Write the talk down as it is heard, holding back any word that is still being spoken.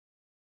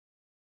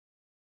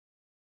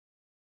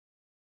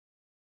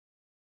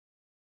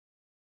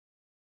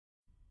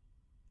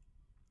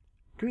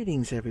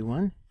Greetings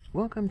everyone,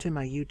 welcome to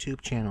my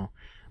YouTube channel.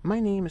 My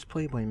name is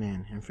Playboy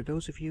Man, and for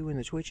those of you in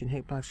the Twitch and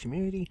Hitbox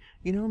community,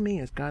 you know me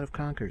as God of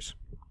Conkers.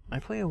 I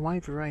play a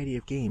wide variety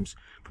of games,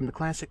 from the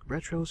classic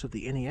retros of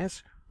the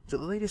NES to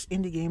the latest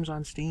indie games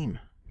on Steam.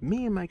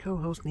 Me and my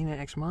co-host Nina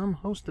X Mom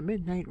host the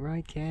Midnight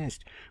Ride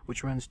Cast,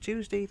 which runs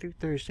Tuesday through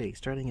Thursday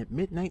starting at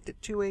midnight to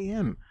 2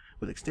 a.m.,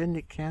 with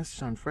extended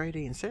casts on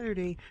Friday and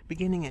Saturday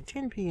beginning at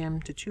 10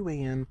 p.m. to 2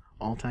 a.m.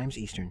 all times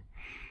Eastern.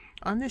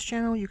 On this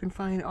channel you can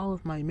find all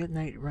of my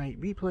Midnight Ride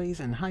replays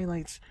and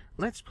highlights,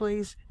 let's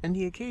plays, and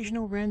the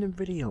occasional random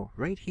video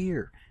right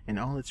here in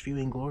all its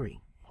viewing glory.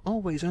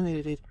 Always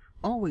unedited,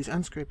 always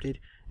unscripted,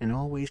 and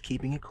always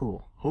keeping it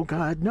cool. Oh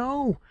god,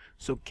 no!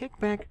 So kick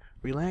back,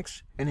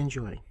 relax, and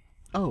enjoy.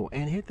 Oh,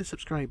 and hit the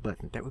subscribe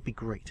button, that would be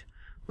great.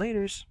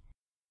 Laters!